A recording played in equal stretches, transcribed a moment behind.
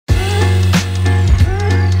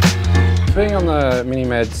Being on the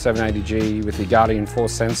MiniMed 780G with the Guardian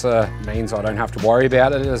Force sensor means I don't have to worry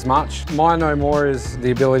about it as much. My no more is the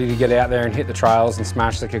ability to get out there and hit the trails and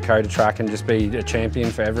smash the Kokoda track and just be a champion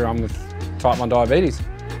for everyone with type 1 diabetes.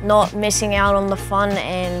 Not missing out on the fun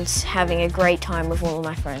and having a great time with all of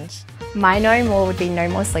my friends. My no more would be no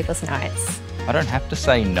more sleepless nights. I don't have to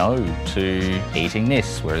say no to eating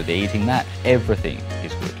this, whether they're eating that. Everything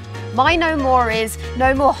is good. My no more is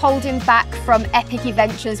no more holding back from epic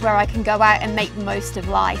adventures where I can go out and make the most of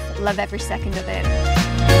life. Love every second of it.